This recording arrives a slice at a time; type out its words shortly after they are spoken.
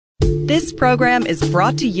This program is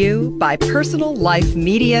brought to you by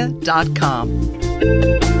PersonalLifeMedia.com.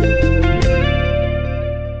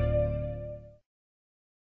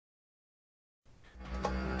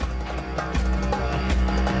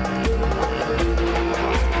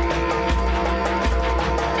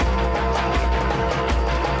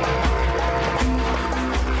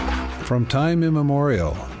 From time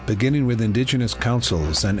immemorial, beginning with indigenous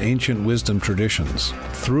councils and ancient wisdom traditions,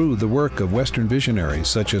 through the work of Western visionaries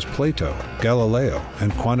such as Plato, Galileo,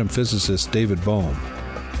 and quantum physicist David Bohm,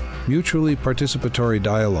 mutually participatory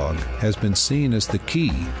dialogue has been seen as the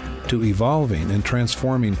key to evolving and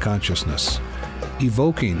transforming consciousness,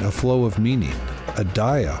 evoking a flow of meaning, a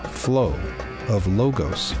dia flow of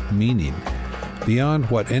logos, meaning, beyond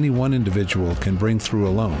what any one individual can bring through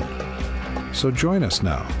alone. So join us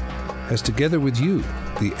now, as together with you,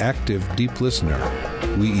 the active deep listener,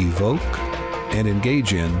 we evoke and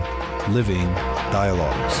engage in living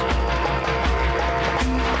dialogues.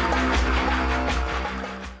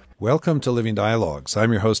 Welcome to Living Dialogues.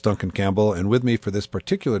 I'm your host, Duncan Campbell, and with me for this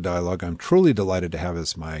particular dialogue, I'm truly delighted to have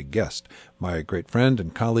as my guest, my great friend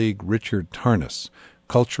and colleague, Richard Tarnas,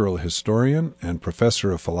 cultural historian and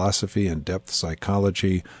professor of philosophy and depth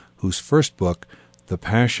psychology, whose first book, The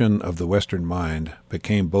Passion of the Western Mind,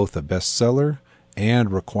 became both a bestseller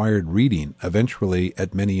and required reading eventually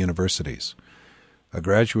at many universities. A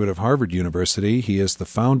graduate of Harvard University, he is the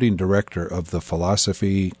founding director of the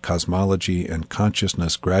Philosophy, Cosmology, and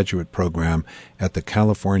Consciousness graduate program at the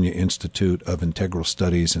California Institute of Integral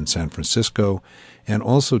Studies in San Francisco, and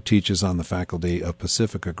also teaches on the faculty of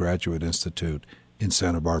Pacifica Graduate Institute in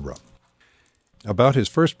Santa Barbara. About his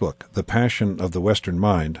first book, The Passion of the Western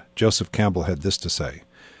Mind, Joseph Campbell had this to say,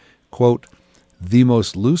 quote, "The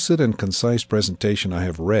most lucid and concise presentation I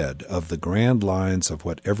have read of the grand lines of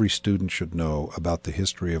what every student should know about the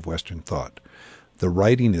history of Western thought. The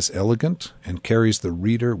writing is elegant and carries the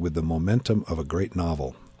reader with the momentum of a great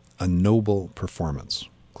novel, a noble performance."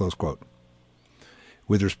 Close quote.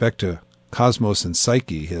 With respect to Cosmos and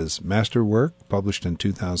Psyche, his masterwork, published in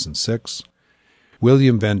 2006,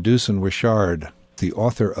 William Van Dusen Wishart, the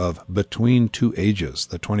author of Between Two Ages,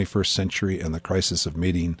 the 21st Century and the Crisis of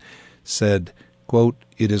Meaning, said, quote,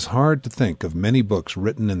 "It is hard to think of many books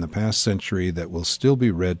written in the past century that will still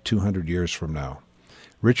be read 200 years from now.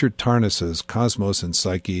 Richard Tarnas's Cosmos and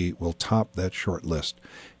Psyche will top that short list.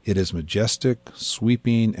 It is majestic,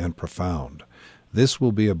 sweeping, and profound. This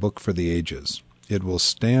will be a book for the ages. It will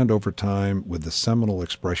stand over time with the seminal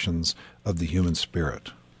expressions of the human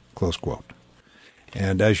spirit." Close quote.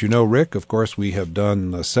 And as you know, Rick, of course, we have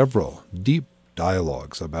done several deep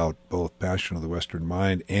dialogues about both Passion of the Western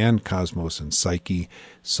Mind and Cosmos and Psyche,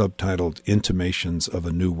 subtitled Intimations of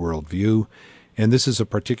a New World View. And this is a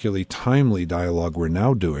particularly timely dialogue we're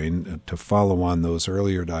now doing to follow on those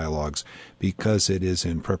earlier dialogues, because it is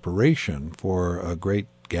in preparation for a great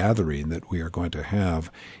gathering that we are going to have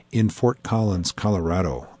in Fort Collins,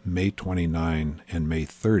 Colorado, May 29 and May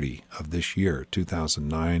 30 of this year,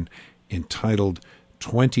 2009, entitled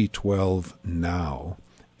 2012 Now,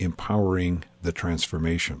 Empowering the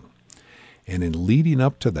Transformation. And in leading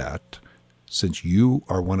up to that, since you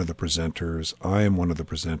are one of the presenters, I am one of the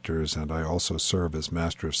presenters, and I also serve as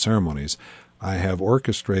Master of Ceremonies, I have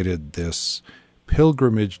orchestrated this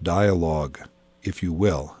pilgrimage dialogue, if you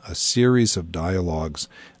will, a series of dialogues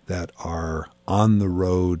that are on the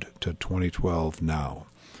road to 2012 Now.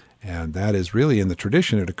 And that is really in the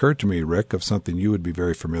tradition, it occurred to me, Rick, of something you would be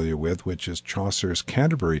very familiar with, which is Chaucer's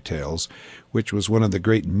Canterbury Tales, which was one of the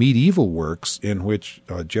great medieval works in which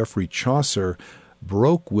Geoffrey Chaucer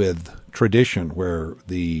broke with tradition, where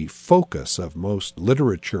the focus of most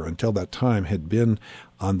literature until that time had been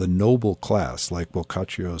on the noble class, like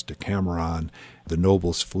Boccaccio's Decameron, the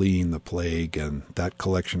nobles fleeing the plague, and that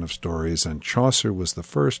collection of stories. And Chaucer was the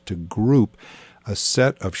first to group a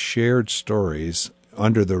set of shared stories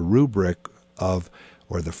under the rubric of,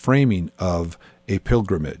 or the framing of, a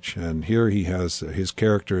pilgrimage. And here he has his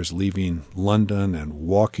characters leaving London and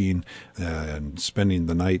walking and spending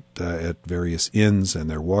the night at various inns, and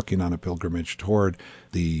they're walking on a pilgrimage toward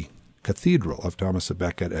the Cathedral of Thomas a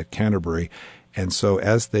Becket at Canterbury. And so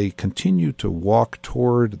as they continue to walk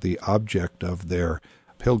toward the object of their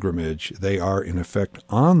pilgrimage, they are in effect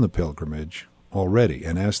on the pilgrimage already.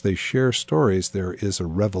 And as they share stories, there is a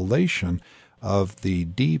revelation of the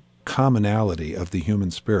deep commonality of the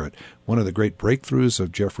human spirit. One of the great breakthroughs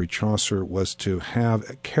of Geoffrey Chaucer was to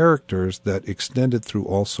have characters that extended through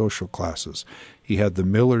all social classes. He had the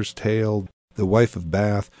miller's tale, the wife of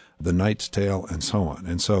Bath, the knight's tale, and so on.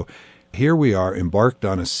 And so here we are embarked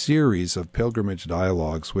on a series of pilgrimage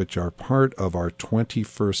dialogues which are part of our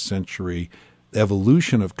 21st century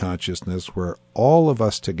evolution of consciousness where all of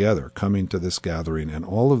us together coming to this gathering and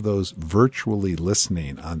all of those virtually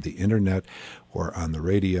listening on the internet or on the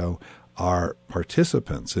radio are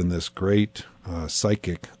participants in this great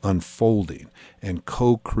psychic unfolding and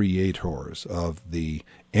co-creators of the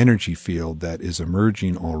energy field that is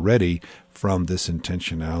emerging already from this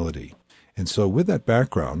intentionality. And so with that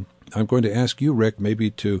background, I'm going to ask you, Rick, maybe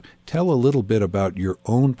to tell a little bit about your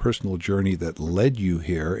own personal journey that led you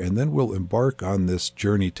here, and then we'll embark on this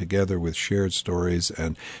journey together with shared stories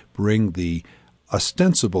and bring the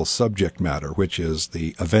ostensible subject matter, which is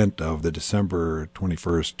the event of the December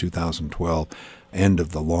 21st, 2012, end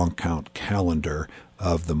of the long count calendar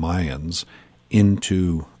of the Mayans,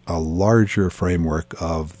 into a larger framework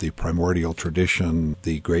of the primordial tradition,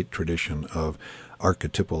 the great tradition of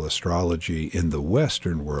archetypal astrology in the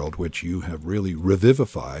Western world, which you have really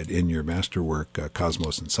revivified in your masterwork,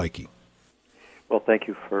 Cosmos and Psyche. Well, thank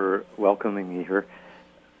you for welcoming me here,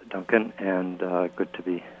 Duncan, and good to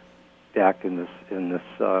be back in this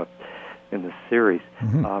series.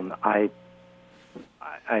 Mm-hmm.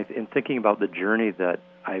 In thinking about the journey that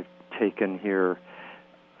I've taken here,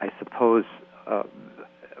 I suppose I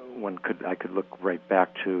could look right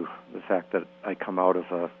back to the fact that I come out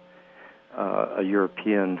of a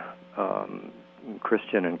European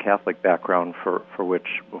Christian and Catholic background for which,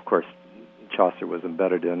 of course, Chaucer was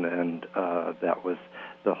embedded in, and that was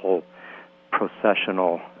the whole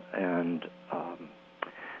processional and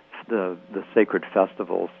the sacred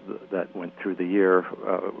festivals that went through the year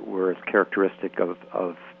were as characteristic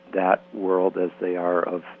of that world as they are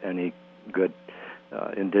of any good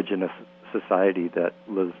indigenous society that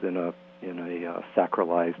lives in a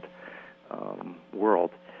sacralized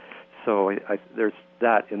world. So there's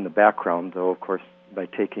that in the background, though, of course, by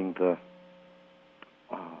taking the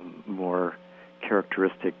more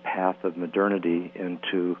characteristic path of modernity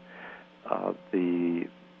into the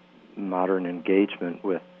modern engagement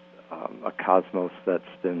with a cosmos that's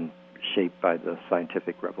been shaped by the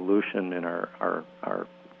scientific revolution in our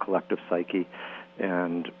collective psyche,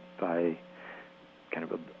 and by kind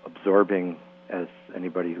of absorbing, as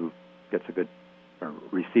anybody who gets a good or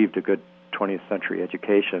received a good 20th century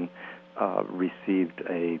education received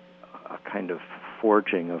a kind of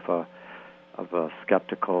forging of a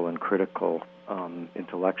skeptical and critical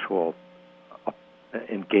intellectual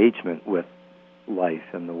engagement with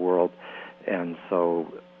life and the world, and so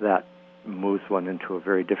that moves one into a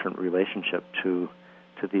very different relationship to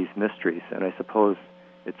these mysteries. And I suppose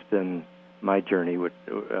it's been my journey, which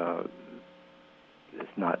is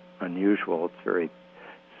not unusual. It's very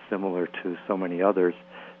similar to so many others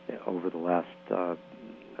over the last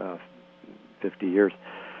 50 years,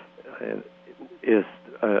 is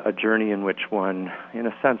a journey in which one, in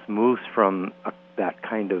a sense, moves from that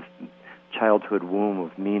kind of childhood womb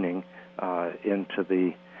of meaning into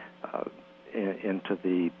the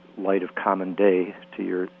light of common day,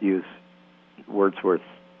 to use Wordsworth's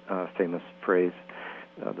famous phrase,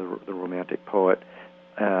 the Romantic poet,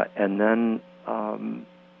 and then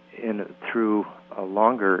through a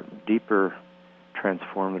longer, deeper,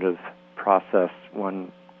 transformative process,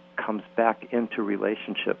 one comes back into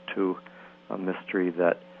relationship to a mystery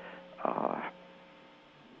that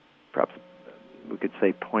perhaps we could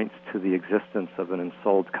say points to the existence of an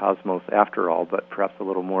ensouled cosmos after all, but perhaps a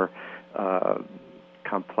little more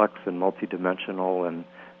complex and multidimensional and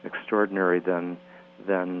extraordinary than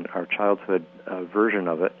our childhood version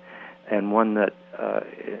of it, and one that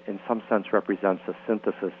in some sense represents a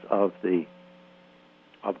synthesis of the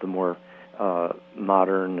more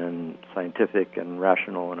modern and scientific and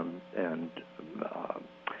rational and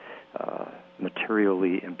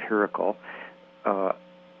materially empirical,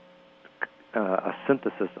 a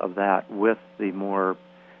synthesis of that with the more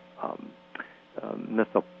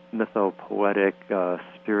mythopoetic,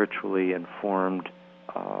 spiritually informed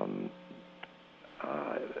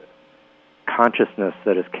consciousness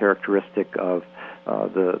that is characteristic of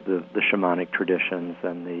the shamanic traditions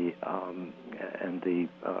and the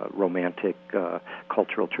romantic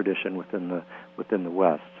cultural tradition within the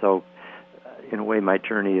West. So, in a way, my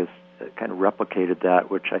journey has kind of replicated that,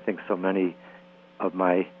 which I think so many of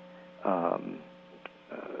my of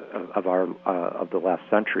the last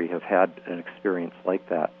century have had an experience like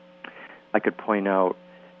that. I could point out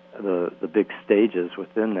the big stages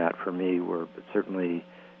within that for me were certainly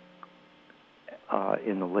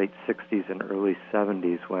in the late 60s and early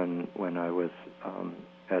 70s when I was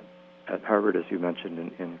at Harvard, as you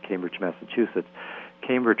mentioned, in Cambridge, Massachusetts.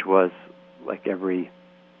 Cambridge was, like every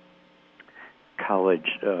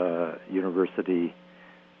college, university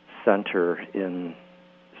center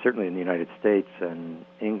certainly in the United States and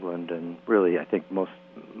England, and really I think most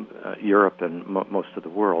Europe and most of the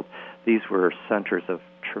world. These were centers of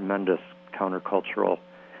tremendous countercultural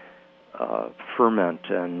ferment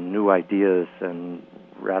and new ideas and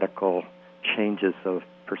radical changes of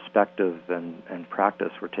perspective and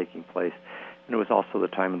practice were taking place. And it was also the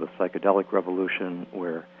time of the psychedelic revolution,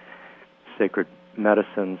 where sacred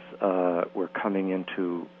medicines were coming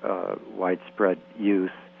into widespread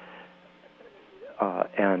use.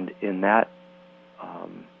 And in that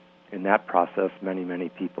process, many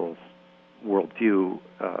people's worldview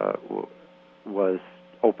was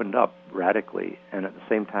opened up radically, and at the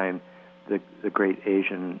same time, the great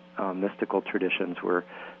Asian mystical traditions were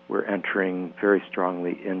entering very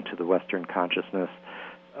strongly into the Western consciousness,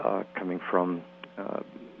 coming from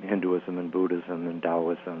Hinduism and Buddhism and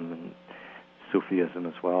Taoism and Sufism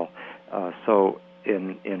as well. So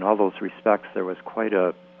in all those respects, there was quite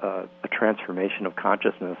a transformation of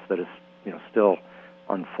consciousness that is still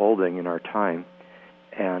unfolding in our time.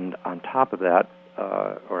 And on top of that,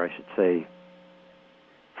 or I should say,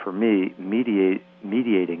 for me,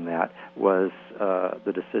 mediating that was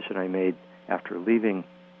the decision I made after leaving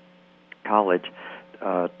college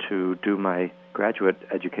to do my graduate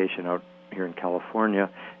education out here in California,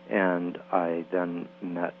 and I then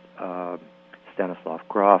met Stanislav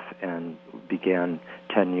Grof and began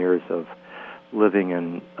 10 years of living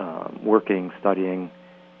and working, studying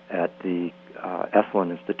at the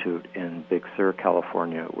Esalen Institute in Big Sur,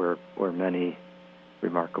 California, where many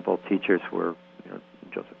remarkable teachers were,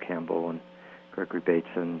 Joseph Campbell and Gregory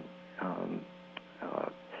Bateson,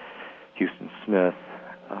 Houston Smith,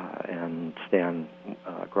 and Stan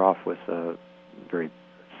Grof was a very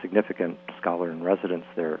significant scholar in residence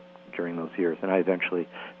there during those years. And I eventually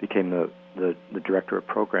became the director of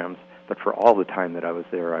programs. But for all the time that I was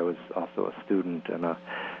there, I was also a student and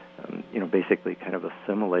basically kind of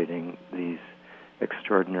assimilating these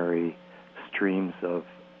extraordinary streams of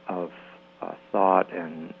thought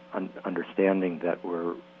and understanding that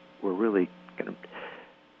were really kind of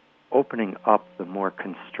opening up the more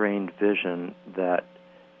constrained vision that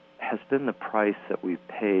has been the price that we've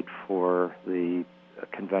paid for the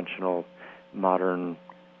conventional modern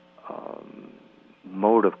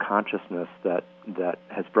mode of consciousness that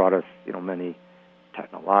has brought us many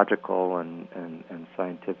technological and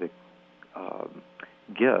scientific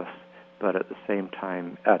gifts, but at the same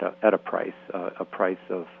time at a price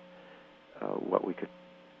of what we could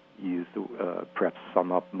use to perhaps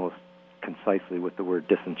sum up most concisely with the word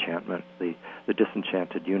disenchantment, the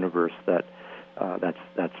disenchanted universe that's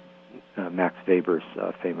Max Weber's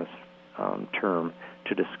famous term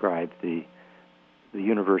to describe the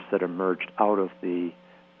universe that emerged out of the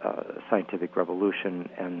scientific revolution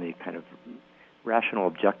and the kind of rational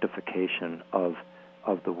objectification of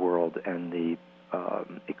the world and the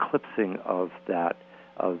eclipsing of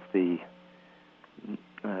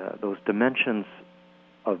those dimensions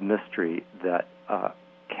of mystery that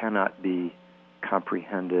cannot be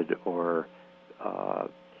comprehended or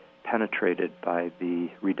penetrated by the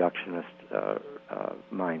reductionist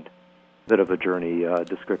mind. Bit of a journey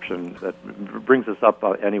description that brings us up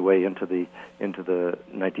anyway into the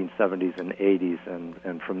 1970s and 80s,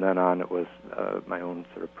 and from then on it was my own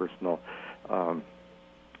sort of personal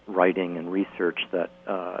writing and research that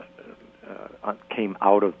came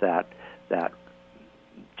out of that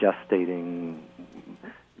gestating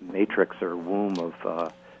matrix or womb of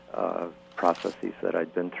processes that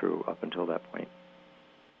I'd been through up until that point.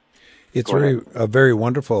 It's a very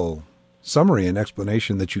wonderful summary and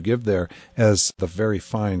explanation that you give there as the very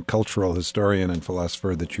fine cultural historian and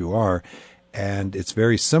philosopher that you are. And it's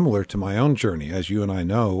very similar to my own journey. As you and I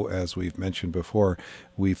know, as we've mentioned before,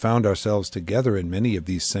 we found ourselves together in many of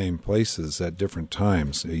these same places at different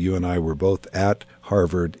times. You and I were both at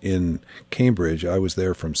Harvard in Cambridge. I was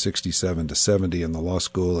there from 67 to 70 in the law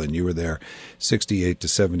school, and you were there 68 to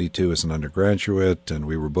 72 as an undergraduate. And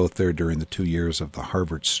we were both there during the 2 years of the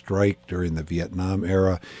Harvard strike during the Vietnam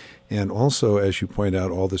era. And also, as you point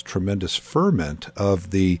out, all this tremendous ferment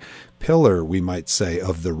of the pillar, we might say,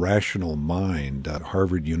 of the rational mind.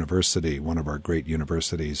 Harvard University, one of our great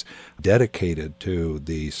universities, dedicated to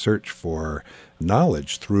the search for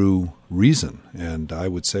knowledge through reason. And I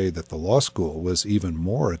would say that the law school was even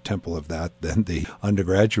more a temple of that than the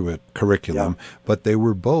undergraduate curriculum, but they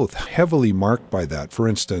were both heavily marked by that. For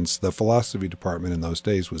instance, the philosophy department in those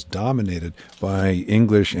days was dominated by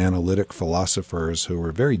English analytic philosophers who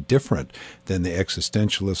were very different than the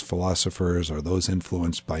existentialist philosophers or those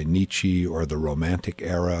influenced by Nietzsche or the Romantic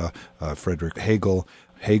era, Friedrich Hegel.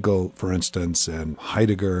 Hegel, for instance, and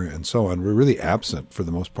Heidegger and so on were really absent for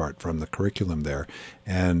the most part from the curriculum there.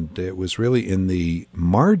 And it was really in the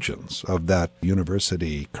margins of that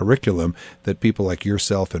university curriculum that people like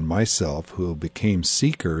yourself and myself, who became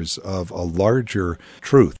seekers of a larger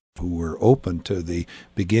truth, who were open to the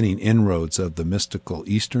beginning inroads of the mystical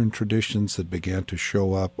Eastern traditions that began to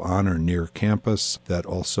show up on or near campus, that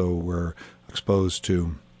also were exposed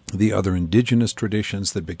to the other indigenous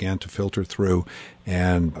traditions that began to filter through.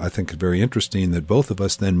 And I think it's very interesting that both of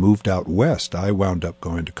us then moved out west. I wound up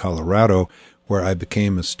going to Colorado, where I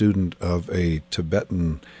became a student of a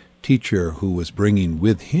Tibetan teacher who was bringing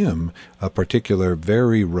with him a particular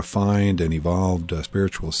very refined and evolved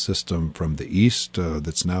spiritual system from the East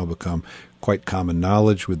that's now become quite common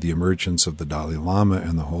knowledge with the emergence of the Dalai Lama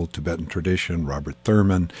and the whole Tibetan tradition, Robert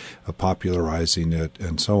Thurman popularizing it,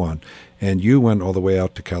 and so on. And you went all the way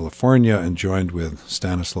out to California and joined with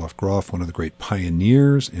Stanislav Grof, one of the great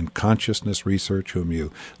pioneers in consciousness research, whom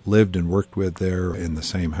you lived and worked with there in the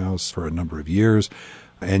same house for a number of years.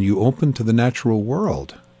 And you opened to the natural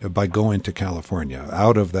world by going to California,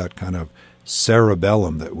 out of that kind of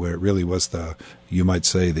cerebellum that where it really was you might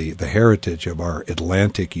say, the heritage of our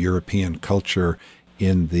Atlantic European culture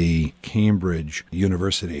in the Cambridge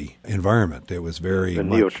University environment. It was very the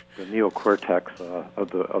much the neocortex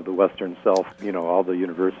of the Western self. All the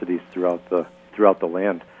universities throughout the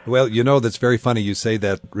land. Well, that's very funny you say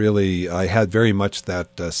that. Really, I had very much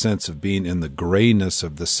that sense of being in the grayness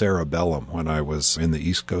of the cerebellum when I was in the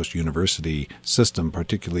East Coast University system,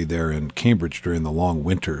 particularly there in Cambridge during the long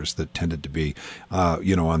winters that tended to be,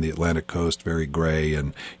 on the Atlantic coast, very gray,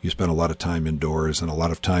 and you spent a lot of time indoors and a lot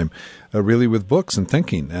of time really with books and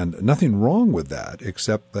thinking, and nothing wrong with that,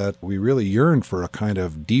 except that we really yearned for a kind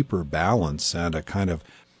of deeper balance and a kind of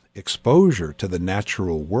exposure to the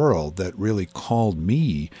natural world that really called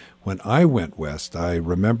me when I went west. I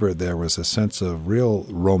remember there was a sense of real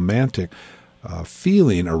romantic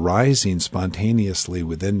feeling arising spontaneously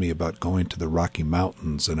within me about going to the Rocky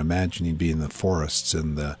Mountains and imagining being in the forests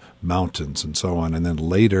and the mountains and so on, and then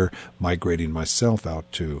later migrating myself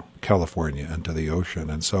out to California and to the ocean.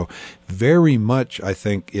 And so very much I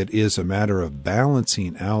think it is a matter of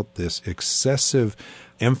balancing out this excessive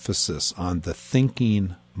emphasis on the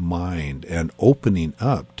thinking mind and opening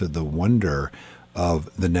up to the wonder of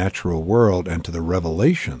the natural world and to the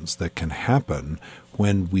revelations that can happen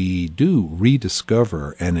when we do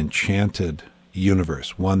rediscover an enchanted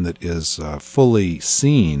universe, one that is fully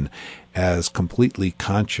seen as completely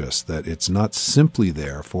conscious, that it's not simply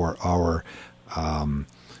there for our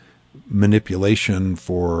manipulation,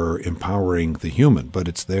 for empowering the human, but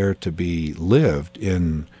it's there to be lived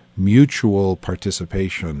in mutual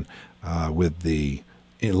participation with the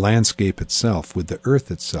landscape itself, with the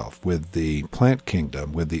earth itself, with the plant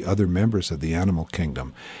kingdom, with the other members of the animal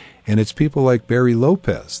kingdom. And it's people like Barry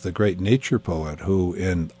Lopez, the great nature poet, who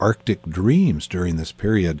in Arctic Dreams during this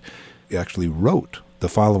period actually wrote the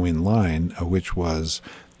following line, which was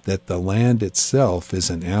that the land itself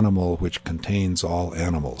is an animal which contains all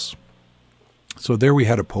animals. So there we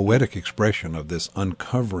had a poetic expression of this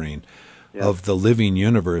uncovering of the living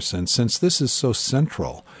universe. And since this is so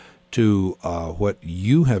central to what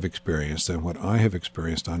you have experienced and what I have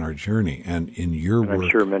experienced on our journey, and in your work, I'm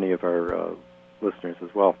sure many of our listeners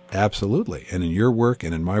as well. Absolutely. And in your work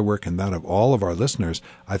and in my work and that of all of our listeners,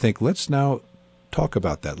 I think let's now talk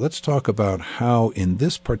about that. Let's talk about how in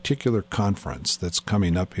this particular conference that's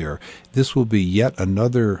coming up here, this will be yet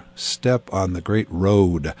another step on the great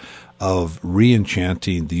road of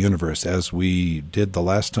re-enchanting the universe, as we did the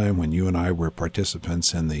last time when you and I were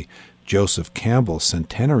participants in the Joseph Campbell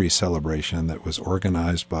centenary celebration that was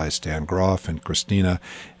organized by Stan Grof and Christina,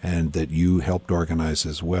 and that you helped organize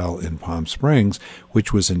as well in Palm Springs,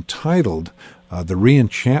 which was entitled The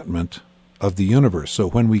Reenchantment of the Universe. So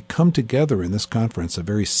when we come together in this conference, a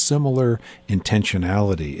very similar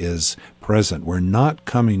intentionality is present. We're not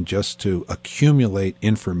coming just to accumulate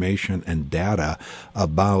information and data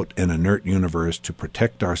about an inert universe to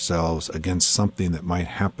protect ourselves against something that might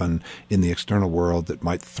happen in the external world that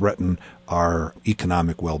might threaten our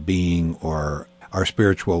economic well-being or our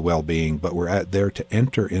spiritual well-being, but we're there to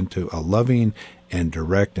enter into a loving and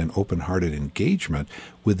direct and open-hearted engagement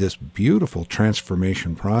with this beautiful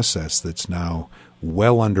transformation process that's now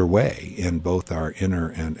well underway in both our inner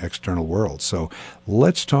and external world. So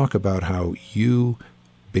let's talk about how you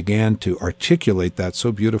began to articulate that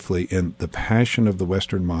so beautifully in The Passion of the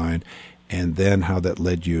Western Mind, and then how that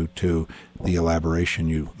led you to the elaboration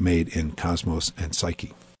you made in Cosmos and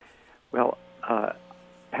Psyche. Well,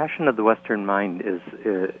 Passion of the Western Mind is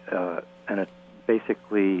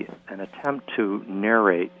basically an attempt to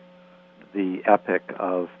narrate the epic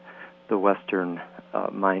of the Western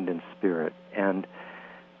mind and spirit, and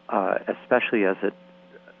especially as it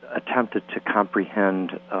attempted to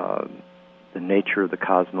comprehend the nature of the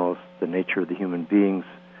cosmos, the nature of the human being's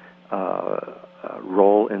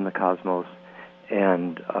role in the cosmos,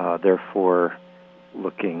 and therefore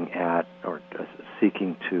looking at or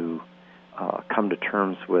seeking to come to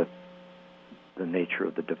terms with the nature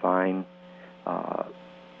of the divine,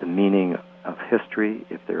 the meaning of history,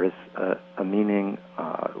 if there is a meaning,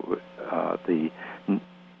 the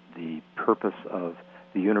purpose of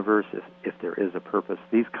the universe, if there is a purpose.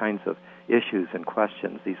 These kinds of issues and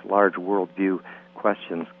questions, these large worldview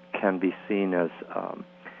questions, can be seen as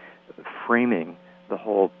framing the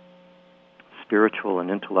whole spiritual and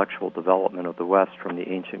intellectual development of the West, from the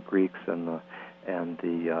ancient Greeks and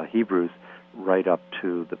the Hebrews right up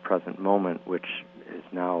to the present moment, which is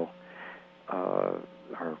now our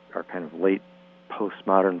kind of late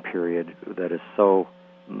postmodern period that is so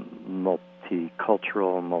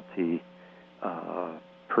multicultural,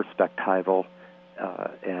 perspectival,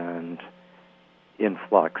 and in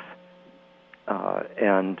flux.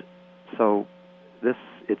 And so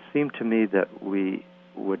it seemed to me that we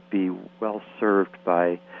would be well served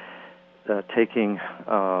by taking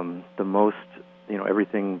the most,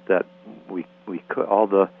 everything that we could, all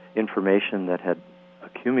the information that had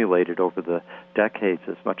accumulated over the decades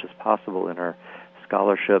as much as possible in our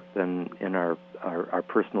scholarship and in our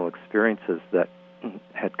personal experiences that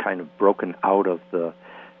had kind of broken out of the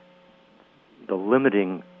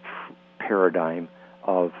limiting paradigm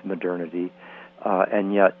of modernity,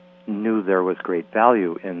 and yet knew there was great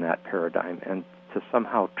value in that paradigm, and to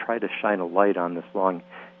somehow try to shine a light on this long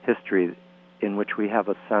history in which we have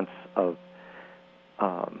a sense of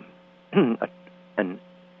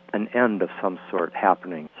an end of some sort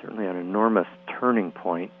happening, certainly an enormous turning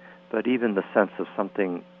point, but even the sense of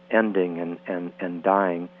something ending and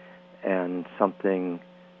dying, and something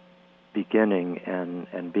beginning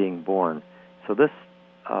and being born. So this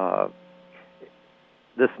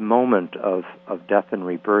moment of death and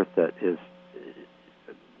rebirth that is,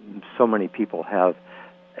 so many people have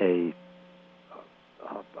a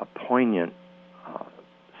poignant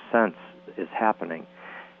sense is happening,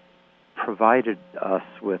 provides us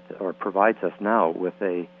now with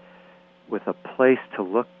a place to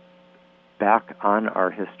look back on our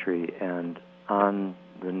history and on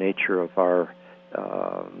the nature of our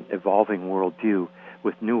evolving worldview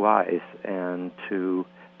with new eyes, and to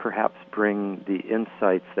perhaps bring the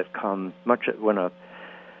insights that come much when a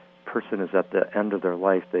person is at the end of their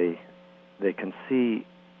life. They can see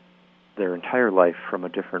their entire life from a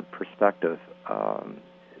different perspective.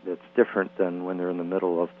 That's different than when they're in the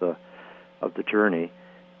middle of the journey.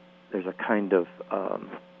 There's a kind of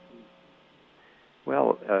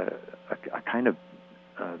a kind of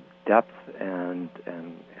depth and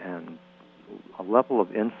a level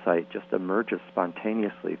of insight just emerges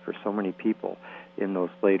spontaneously for so many people in those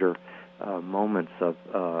later moments of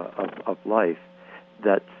life.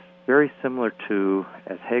 That's very similar to,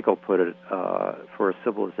 as Hegel put it, for a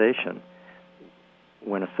civilization.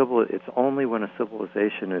 It's only when a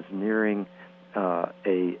civilization is nearing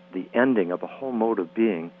the ending of a whole mode of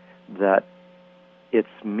being that its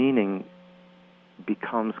meaning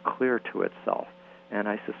becomes clear to itself. And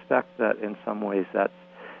I suspect that in some ways that's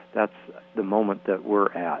the moment that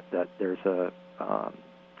we're at. That there's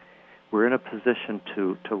we're in a position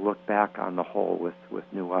to look back on the whole with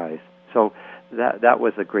new eyes. So that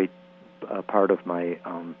was a great part of my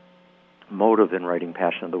motive in writing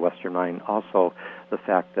Passion of the Western Mind. Also, the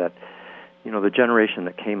fact that the generation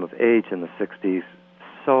that came of age in the 60s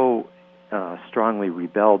so strongly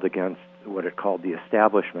rebelled against what it called the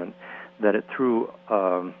establishment that it threw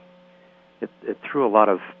a lot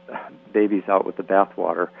of babies out with the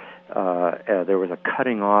bathwater. There was a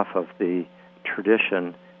cutting off of the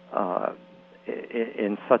tradition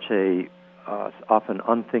in such a often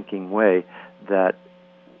unthinking way that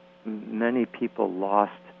many people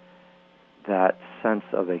lost that sense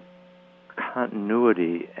of a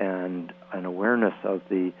continuity and an awareness of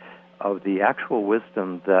the actual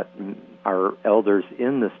wisdom that our elders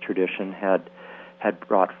in this tradition had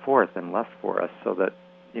brought forth and left for us, so that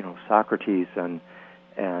Socrates and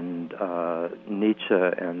Nietzsche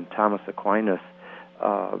and Thomas Aquinas,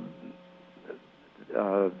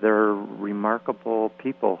 they're remarkable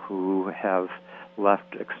people who have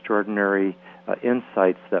left extraordinary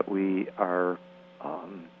insights that we are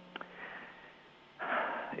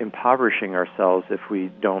impoverishing ourselves if we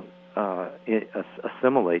don't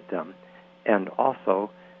assimilate them. And also,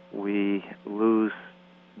 we lose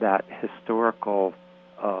that historical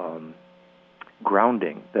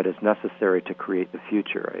grounding that is necessary to create the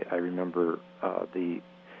future. I remember the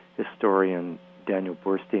historian Daniel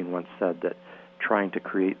Burstein once said that trying to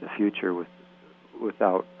create the future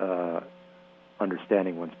without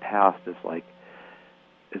understanding one's past is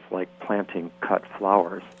like planting cut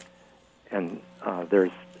flowers, and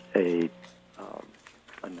there's a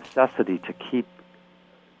necessity to keep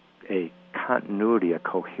a continuity, a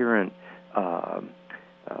coherent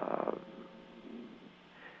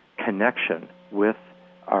connection with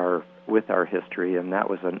our history, and that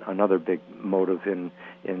was another big motive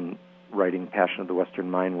in writing Passion of the Western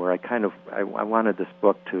Mind, where I wanted this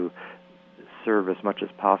book to serve as much as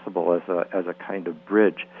possible as a kind of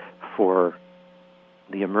bridge for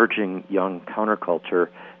the emerging young counterculture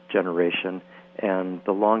generation and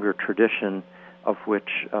the longer tradition of which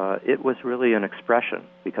it was really an expression,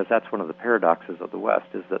 because that's one of the paradoxes of the West,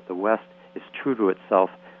 is that the West is true to itself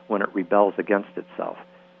when it rebels against itself,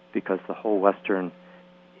 because the whole Western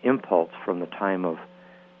impulse from the time of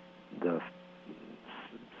the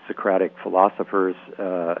Socratic philosophers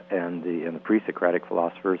and the pre-Socratic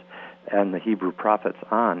philosophers and the Hebrew prophets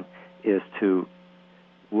on is to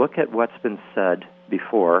look at what's been said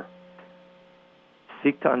before,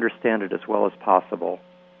 seek to understand it as well as possible,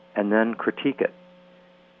 and then critique it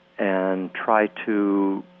and try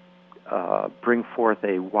to bring forth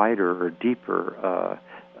a wider or deeper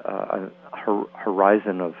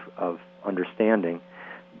horizon of understanding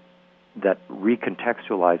that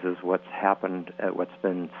recontextualizes what's happened, what's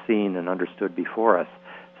been seen and understood before us.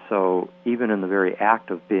 So even in the very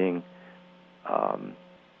act of being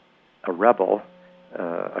a rebel,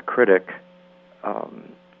 a critic,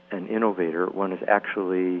 an innovator, one is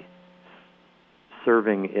actually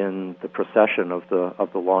serving in the procession of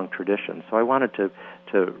the long tradition. So I wanted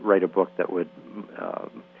to write a book that would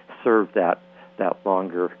serve that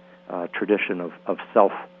longer tradition of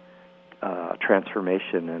self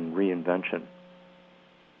transformation and reinvention.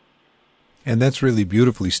 And that's really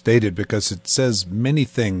beautifully stated, because it says many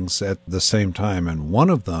things at the same time, and one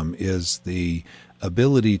of them is the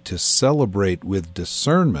ability to celebrate with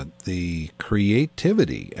discernment the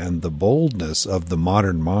creativity and the boldness of the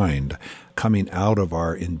modern mind coming out of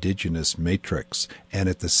our indigenous matrix, and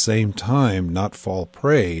at the same time not fall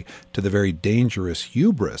prey to the very dangerous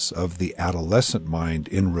hubris of the adolescent mind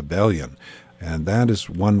in rebellion. And that is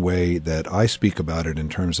one way that I speak about it in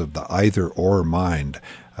terms of the either-or mind.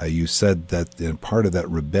 You said that in part of that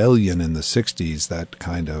rebellion in the 60s, that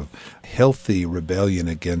kind of healthy rebellion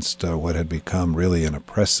against what had become really an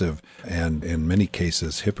oppressive and in many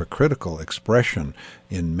cases hypocritical expression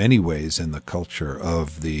in many ways in the culture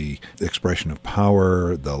of the expression of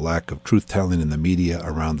power, the lack of truth-telling in the media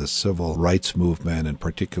around the civil rights movement, and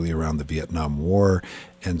particularly around the Vietnam War,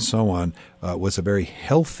 and so on, was a very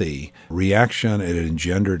healthy reaction. It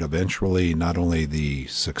engendered eventually not only the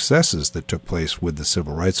successes that took place with the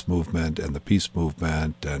civil rights movement and the peace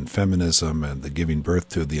movement and feminism and the giving birth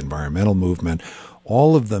to the environmental movement,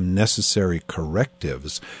 all of them necessary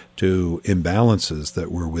correctives to imbalances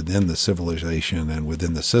that were within the civilization and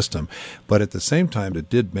within the system. But at the same time, it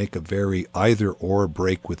did make a very either-or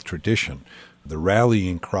break with tradition. The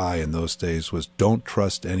rallying cry in those days was, "Don't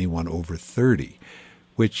trust anyone over 30,"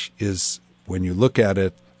 which is, when you look at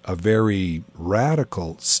it, a very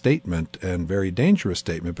radical statement and very dangerous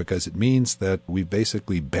statement, because it means that we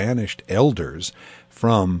basically banished elders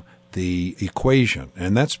from the equation.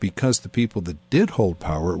 And that's because the people that did hold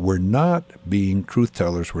power were not being truth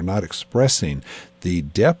tellers, were not expressing the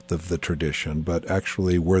depth of the tradition, but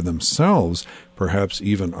actually were themselves perhaps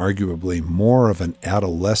even arguably more of an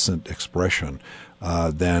adolescent expression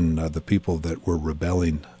than the people that were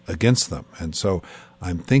rebelling against them. And so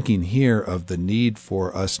I'm thinking here of the need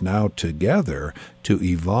for us now together to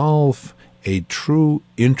evolve a true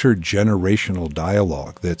intergenerational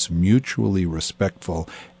dialogue that's mutually respectful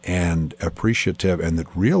and appreciative, and that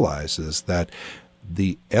realizes that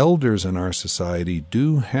the elders in our society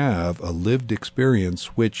do have a lived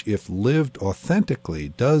experience which, if lived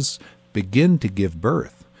authentically, does begin to give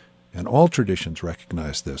birth. And all traditions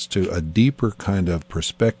recognize this, to a deeper kind of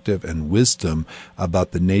perspective and wisdom about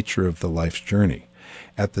the nature of the life's journey.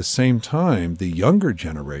 At the same time, the younger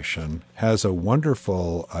generation has a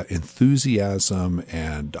wonderful enthusiasm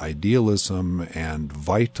and idealism and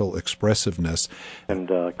vital expressiveness. And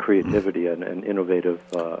creativity and innovative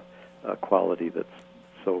quality that's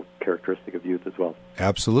so characteristic of youth as well.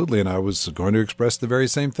 Absolutely, and I was going to express the very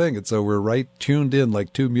same thing. And so we're right tuned in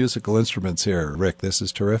like two musical instruments here. Rick, this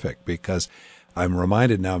is terrific, because I'm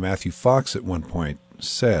reminded now Matthew Fox at one point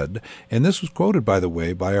said, and this was quoted, by the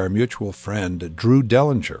way, by our mutual friend Drew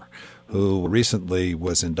Dellinger, who recently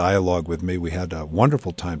was in dialogue with me. We had a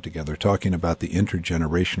wonderful time together talking about the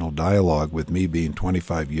intergenerational dialogue, with me being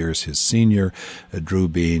 25 years his senior, Drew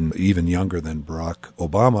being even younger than Barack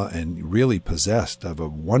Obama, and really possessed of a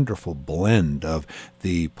wonderful blend of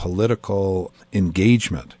the political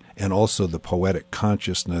engagement and also the poetic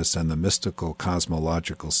consciousness and the mystical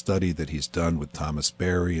cosmological study that he's done with Thomas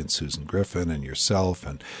Berry and Susan Griffin and yourself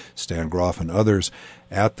and Stan Groff and others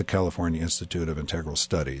at the California Institute of Integral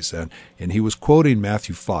Studies. And he was quoting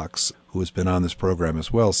Matthew Fox, who has been on this program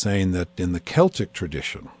as well, saying that in the Celtic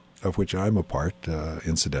tradition, of which I'm a part,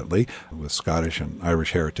 incidentally, with Scottish and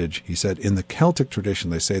Irish heritage, he said, in the Celtic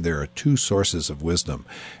tradition, they say there are two sources of wisdom,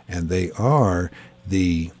 and they are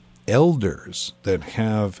the elders that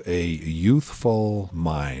have a youthful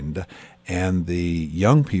mind and the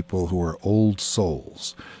young people who are old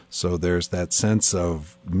souls. So there's that sense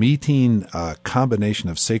of meeting a combination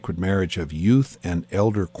of sacred marriage of youth and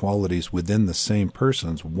elder qualities within the same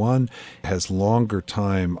persons. One has longer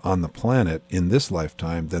time on the planet in this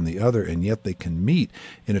lifetime than the other, and yet they can meet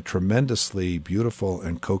in a tremendously beautiful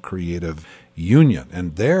and co-creative union.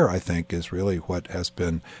 And there, I think, is really what has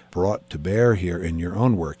been brought to bear here in your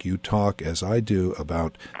own work. You talk, as I do,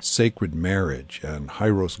 about sacred marriage and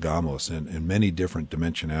hieros gamos in many different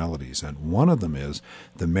dimensionalities. And one of them is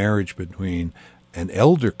the marriage between an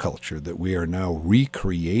elder culture that we are now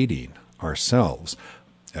recreating ourselves.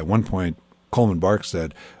 At one point, Coleman Barks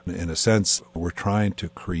said, in a sense, we're trying to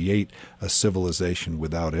create a civilization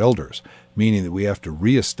without elders, meaning that we have to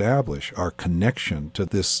reestablish our connection to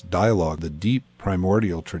this dialogue, the deep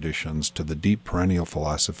primordial traditions, to the deep perennial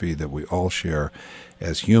philosophy that we all share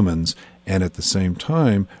as humans, and at the same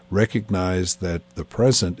time recognize that the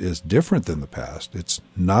present is different than the past. It's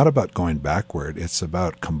not about going backward. It's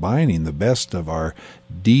about combining the best of our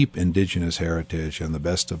deep indigenous heritage and the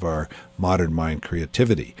best of our modern mind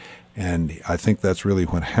creativity. And I think that's really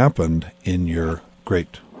what happened in your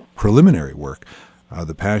great preliminary work,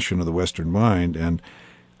 The Passion of the Western Mind. And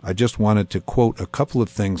I just wanted to quote a couple of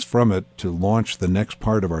things from it to launch the next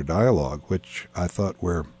part of our dialogue, which I thought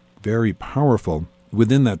were very powerful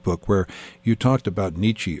within that book, where you talked about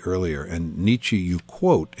Nietzsche earlier. And Nietzsche, you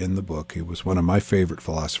quote in the book, he was one of my favorite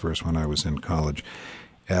philosophers when I was in college,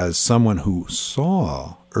 as someone who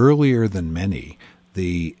saw earlier than many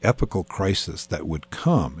the epical crisis that would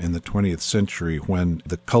come in the 20th century when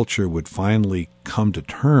the culture would finally come to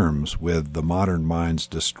terms with the modern mind's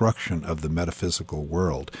destruction of the metaphysical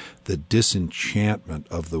world, the disenchantment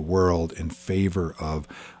of the world in favor of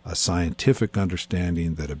a scientific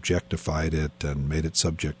understanding that objectified it and made it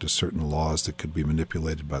subject to certain laws that could be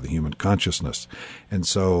manipulated by the human consciousness. And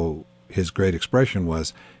so his great expression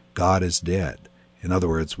was, God is dead. In other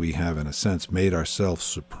words, we have, in a sense, made ourselves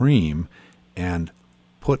supreme and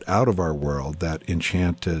put out of our world that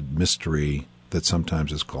enchanted mystery that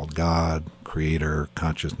sometimes is called God, Creator,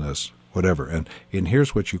 consciousness, whatever. And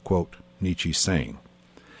here's what you quote Nietzsche saying.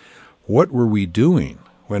 What were we doing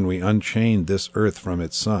when we unchained this earth from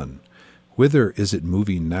its sun? Whither is it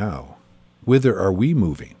moving now? Whither are we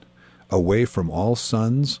moving? Away from all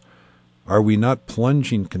suns? Are we not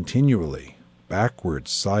plunging continually, backward,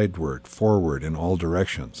 sideward, forward, in all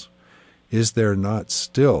directions? Is there not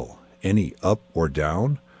still any up or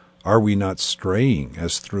down? Are we not straying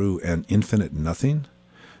as through an infinite nothing?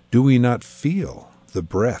 Do we not feel the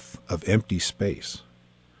breath of empty space?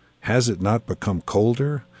 Has it not become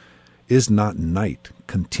colder? Is not night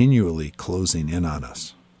continually closing in on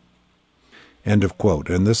us? End of quote.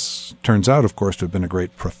 And this turns out, of course, to have been a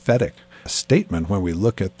great prophetic statement when we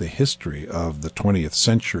look at the history of the 20th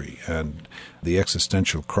century and the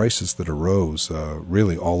existential crisis that arose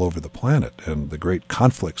really all over the planet and the great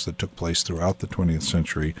conflicts that took place throughout the 20th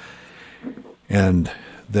century. And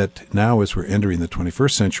that now, as we're entering the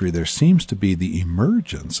 21st century, there seems to be the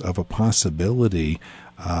emergence of a possibility,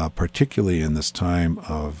 particularly in this time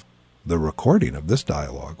of the recording of this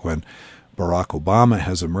dialogue, when Barack Obama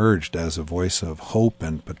has emerged as a voice of hope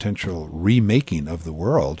and potential remaking of the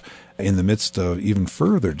world in the midst of even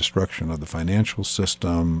further destruction of the financial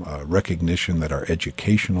system, recognition that our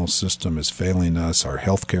educational system is failing us, our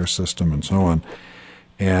healthcare system, and so on.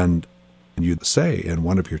 And you say in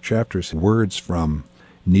one of your chapters words from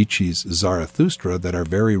Nietzsche's Zarathustra that are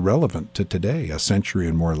very relevant to today, a century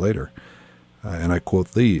and more later. And I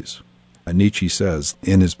quote these. Nietzsche says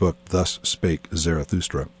in his book, Thus Spake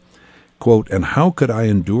Zarathustra, quote, "And how could I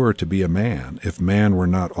endure to be a man if man were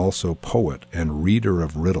not also poet and reader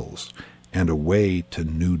of riddles and a way to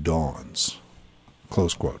new dawns?"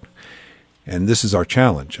 Close quote. And this is our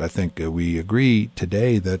challenge. I think we agree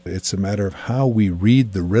today that it's a matter of how we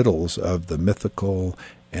read the riddles of the mythical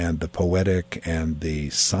and the poetic and the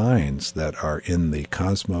signs that are in the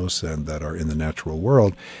cosmos and that are in the natural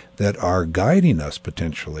world that are guiding us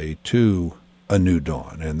potentially to a new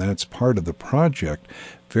dawn. And that's part of the project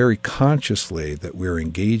very consciously that we're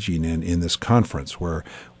engaging in this conference, where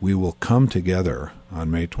we will come together on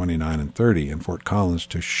May 29 and 30 in Fort Collins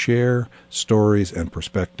to share stories and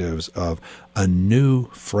perspectives of a new,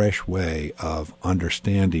 fresh way of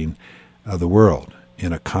understanding the world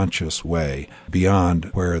in a conscious way beyond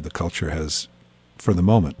where the culture has, for the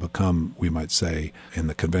moment, become, we might say, in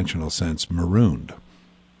the conventional sense, marooned.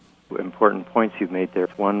 Important points you've made there.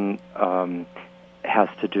 One has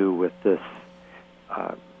to do with this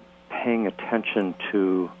paying attention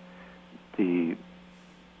to the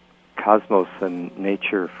cosmos and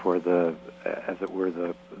nature for the, as it were,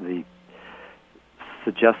 the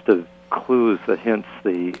suggestive clues, the hints,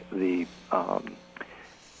 the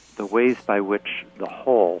ways by which the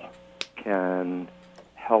whole can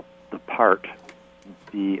help the part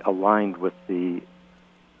be aligned with the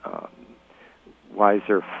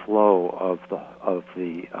wiser flow of the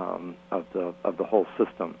whole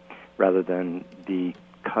system, rather than be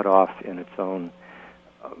cut off in its own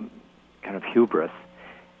kind of hubris.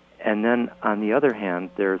 And then, on the other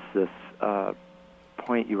hand, there's this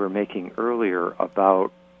point you were making earlier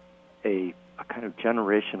about a kind of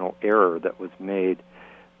generational error that was made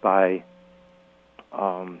by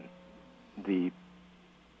the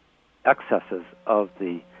excesses of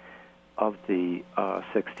the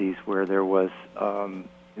 60s, where there was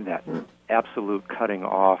that absolute cutting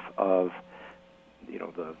off of,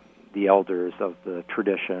 the elders, of the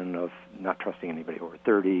tradition of not trusting anybody over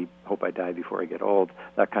 30, hope I die before I get old,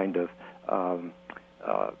 that kind of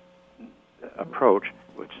approach,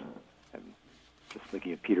 which I'm just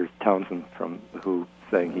thinking of Peter Townsend from The Who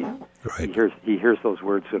saying he hears those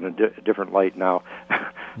words in a different light now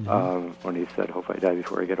when he said, hope I die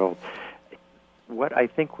before I get old. What I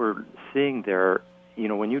think we're seeing there,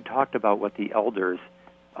 when you talked about what the elders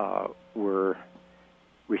were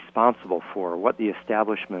responsible for, what the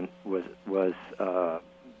establishment was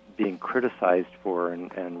being criticized for,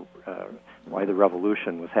 and why the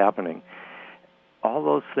revolution was happening, all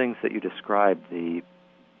those things that you described, the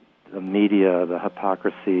media, the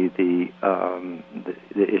hypocrisy, the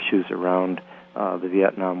issues around the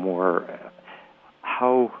Vietnam War,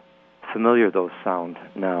 how familiar those sound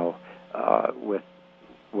now with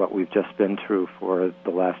what we've just been through for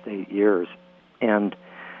the last 8 years. And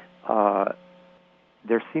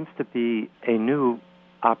there seems to be a new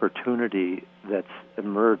opportunity that's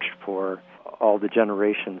emerged for all the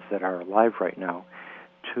generations that are alive right now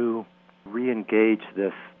to re-engage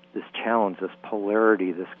this challenge, this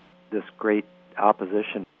polarity, this great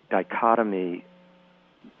opposition, dichotomy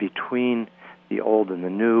between the old and the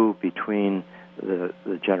new, between the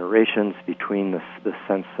generations, between the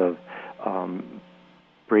sense of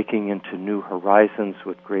breaking into new horizons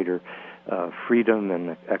with greater freedom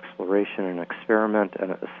and exploration and experiment,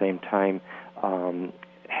 and at the same time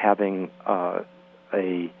having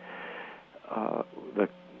the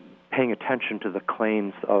paying attention to the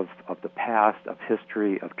claims of the past, of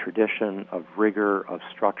history, of tradition, of rigor, of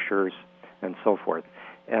structures, and so forth.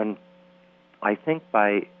 And I think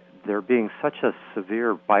by there being such a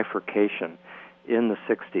severe bifurcation in the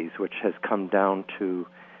 60s, which has come down to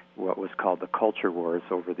what was called the culture wars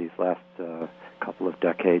over these last couple of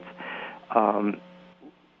decades,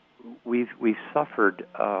 we've suffered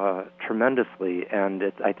tremendously,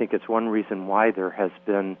 and I think it's one reason why there has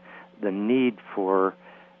been the need for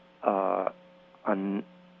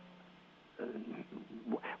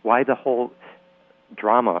why the whole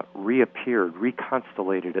drama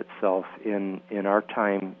reconstellated itself in our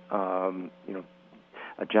time,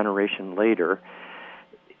 a generation later.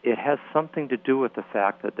 It has something to do with the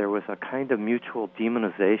fact that there was a kind of mutual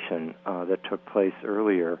demonization that took place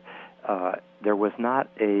earlier. There was not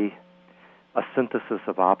a synthesis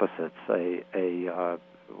of opposites, the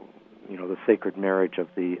sacred marriage of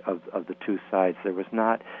the two sides. There was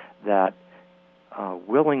not that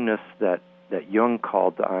willingness that Jung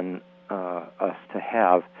called on us to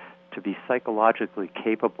have, to be psychologically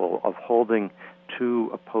capable of holding two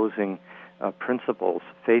opposing principles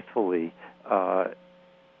faithfully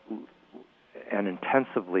and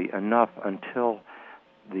intensively enough until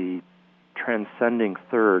the transcending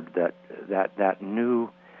third, that new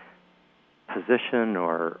position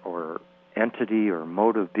or entity or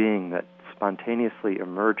mode of being that spontaneously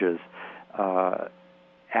emerges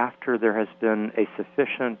after there has been a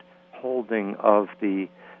sufficient holding of the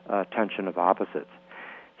tension of opposites.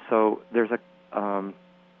 So there's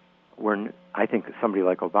where I think somebody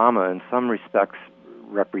like Obama in some respects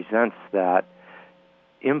represents that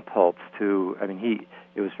impulse to,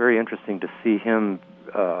 it was very interesting to see him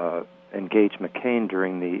engage McCain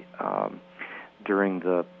during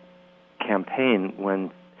the campaign,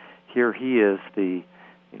 when here he is, the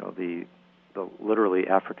literally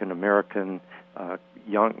African American,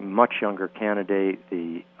 much younger candidate,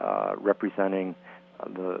 representing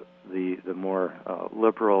the more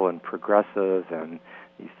liberal and progressive, and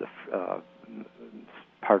he's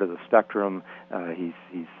part of the spectrum.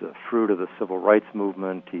 He's the fruit of the civil rights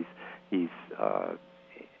movement. He's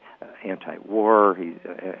anti-war.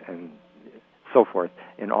 And so forth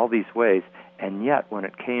in all these ways. And yet, when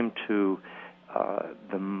it came to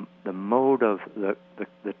the mode of the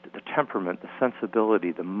temperament, the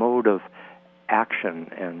sensibility, the mode of action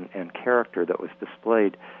and character that was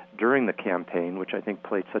displayed during the campaign, which I think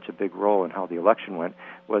played such a big role in how the election went,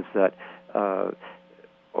 was that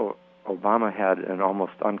Obama had an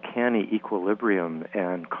almost uncanny equilibrium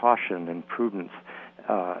and caution and prudence,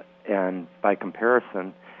 and by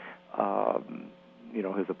comparison,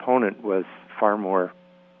 his opponent was far more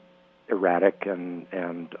erratic and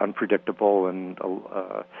unpredictable and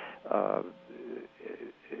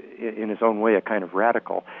in his own way a kind of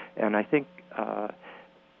radical. And I think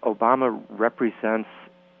Obama represents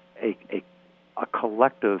a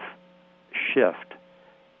collective shift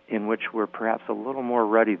in which we're perhaps a little more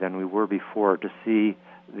ready than we were before to see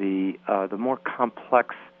the more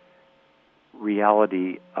complex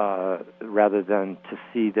reality rather than to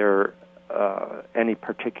see any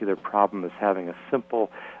particular problem as having a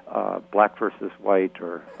simple black versus white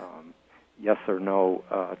or yes or no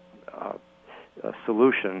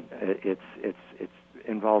solution. It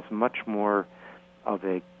involves much more of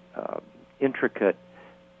a intricate,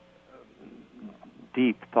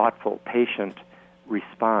 deep, thoughtful, patient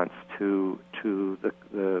response to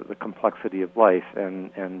the complexity of life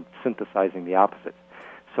and synthesizing the opposites.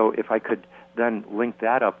 So if I could then link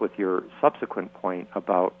that up with your subsequent point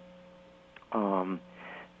about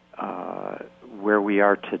where we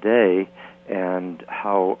are today and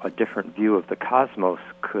how a different view of the cosmos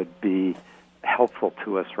could be helpful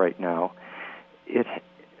to us right now,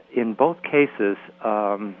 in both cases,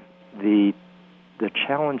 the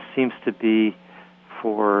challenge seems to be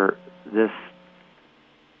for this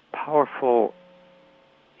powerful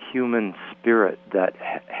human spirit that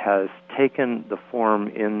has taken the form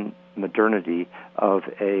in modernity of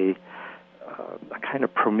a kind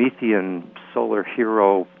of Promethean solar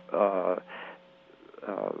hero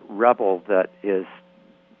rebel that is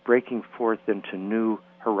breaking forth into new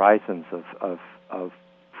horizons of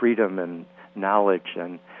freedom and knowledge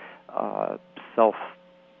and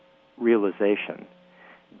self-realization,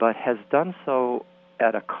 but has done so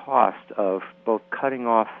at a cost of both cutting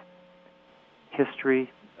off history,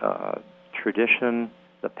 tradition,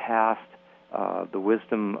 the past, the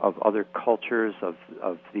wisdom of other cultures, of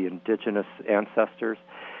the indigenous ancestors,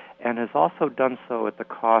 and has also done so at the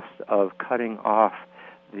cost of cutting off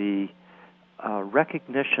the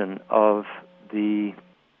recognition of the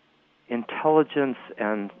intelligence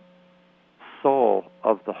and soul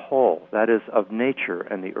of the whole, that is, of nature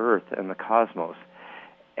and the earth and the cosmos,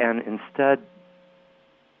 and instead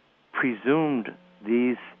presumed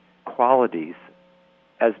these qualities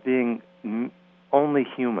as being only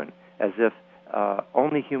human, as if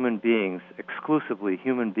only human beings, exclusively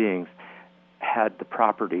human beings, had the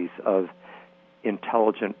properties of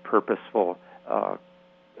intelligent, purposeful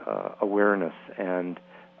awareness and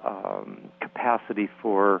capacity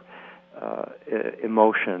for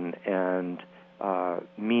emotion and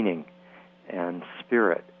meaning and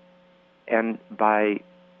spirit. And by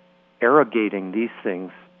arrogating these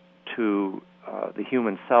things to the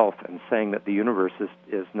human self and saying that the universe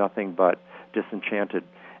is nothing but disenchanted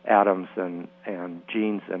atoms and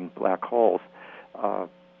genes and black holes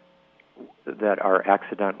that are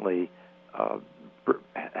accidentally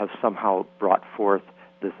have somehow brought forth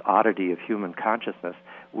this oddity of human consciousness,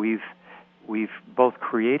 we've both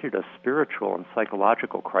created a spiritual and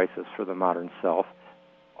psychological crisis for the modern self,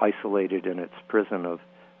 isolated in its prison of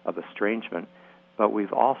estrangement, but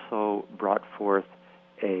we've also brought forth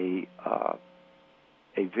a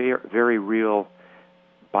very, very real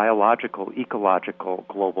biological, ecological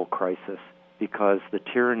global crisis, because the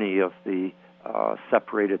tyranny of the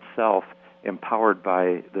separated self, empowered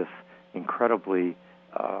by this incredibly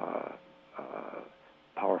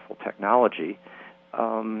powerful technology,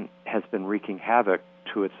 has been wreaking havoc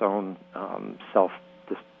to its own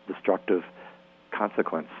self-destructive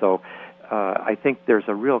consequence. So I think there's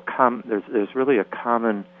a real there's really a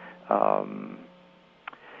common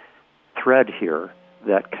thread here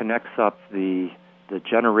that connects up the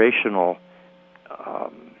generational,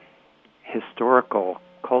 historical,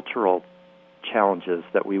 cultural challenges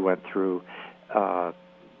that we went through uh,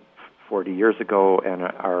 40 years ago and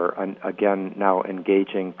are again now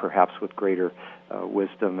engaging perhaps with greater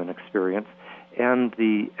wisdom and experience, and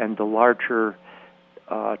the larger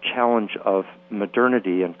challenge of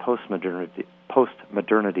modernity and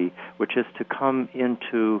postmodernity, which is to come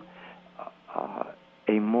into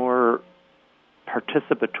a more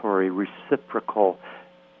participatory, reciprocal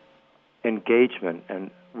engagement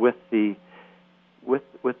and with the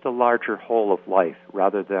larger whole of life,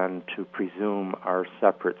 rather than to presume our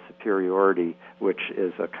separate superiority, which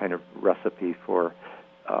is a kind of recipe for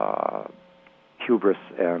hubris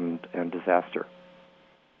and disaster.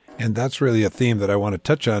 And that's really a theme that I want to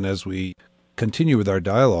touch on as we continue with our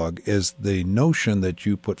dialogue, is the notion that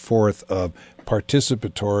you put forth of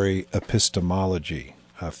participatory epistemology,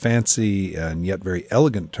 a fancy and yet very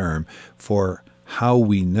elegant term for how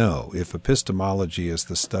we know. If epistemology is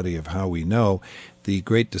the study of how we know, the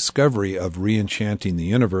great discovery of re-enchanting the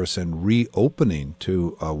universe and reopening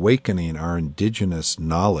to awakening our indigenous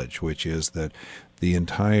knowledge, which is that the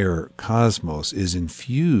entire cosmos is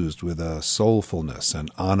infused with a soulfulness, an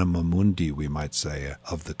anima mundi, we might say,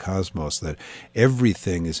 of the cosmos, that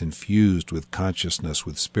everything is infused with consciousness,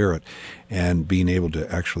 with spirit, and being able to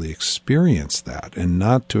actually experience that, and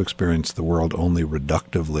not to experience the world only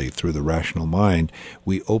reductively through the rational mind.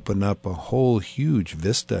 We open up a whole huge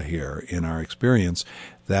vista here in our experience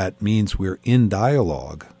that means we're in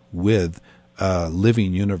dialogue with a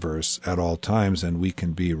living universe at all times, and we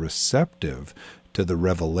can be receptive to the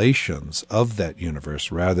revelations of that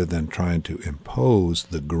universe rather than trying to impose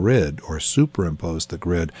the grid or superimpose the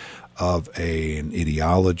grid of an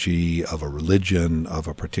ideology, of a religion, of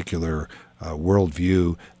a particular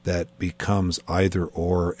worldview that becomes either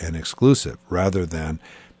or and exclusive, rather than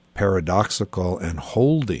paradoxical and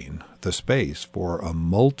holding the space for a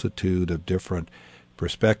multitude of different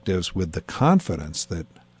perspectives with the confidence that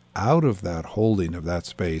out of that holding of that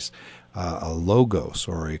space, a logos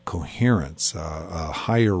or a coherence, a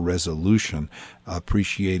higher resolution,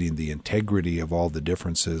 appreciating the integrity of all the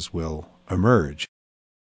differences will emerge.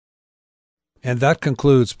 And that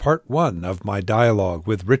concludes part one of my dialogue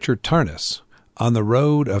with Richard Tarnas on the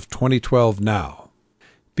road of 2012 Now.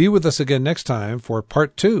 Be with us again next time for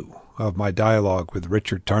part two of my dialogue with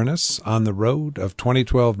Richard Tarnas on the road of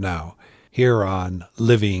 2012 Now, here on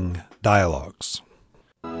Living Dialogues.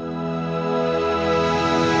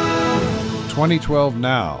 2012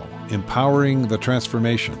 Now, Empowering the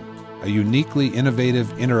Transformation, a uniquely innovative,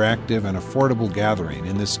 interactive, and affordable gathering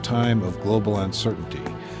in this time of global uncertainty,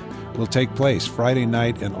 will take place Friday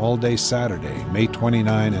night and all day Saturday, May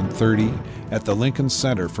 29 and 30, at the Lincoln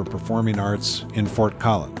Center for Performing Arts in Fort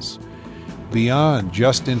Collins. Beyond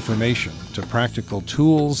just information to practical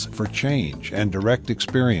tools for change and direct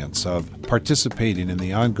experience of participating in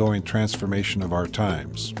the ongoing transformation of our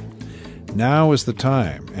times. Now is the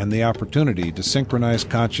time and the opportunity to synchronize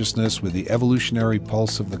consciousness with the evolutionary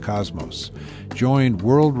pulse of the cosmos. Join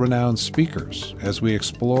world-renowned speakers as we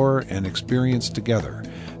explore and experience together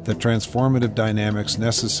the transformative dynamics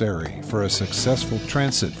necessary for a successful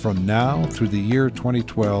transit from now through the year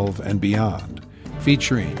 2012 and beyond.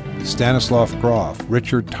 Featuring Stanislav Grof,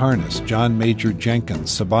 Richard Tarnas, John Major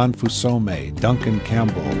Jenkins, Saban Fusome, Duncan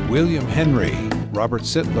Campbell, William Henry, Robert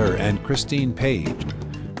Sittler, and Christine Page.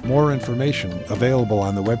 More information available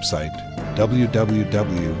on the website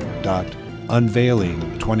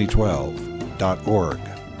www.unveiling2012.org.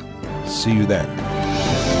 See you there.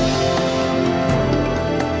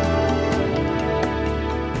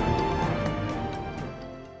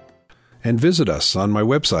 And visit us on my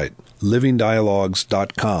website,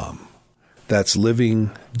 livingdialogues.com. That's living,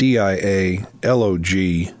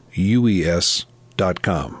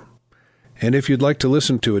 DIALOGUES.com. And if you'd like to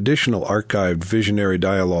listen to additional archived visionary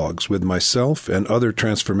dialogues with myself and other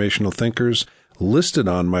transformational thinkers listed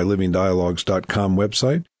on my livingdialogues.com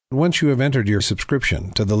website, once you have entered your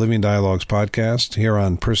subscription to the Living Dialogues podcast here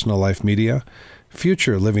on Personal Life Media,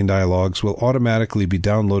 future Living Dialogues will automatically be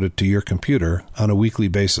downloaded to your computer on a weekly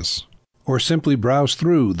basis. Or simply browse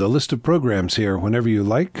through the list of programs here whenever you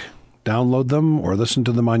like, download them, or listen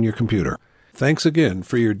to them on your computer. Thanks again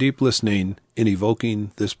for your deep listening in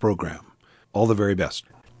evoking this program. All the very best.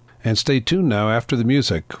 And stay tuned now after the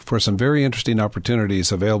music for some very interesting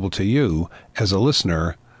opportunities available to you as a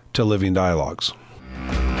listener to Living Dialogues.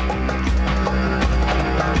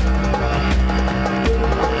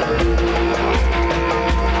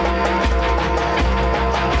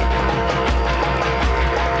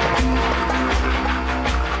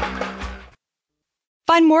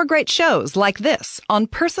 Find more great shows like this on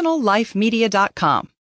PersonalLifeMedia.com.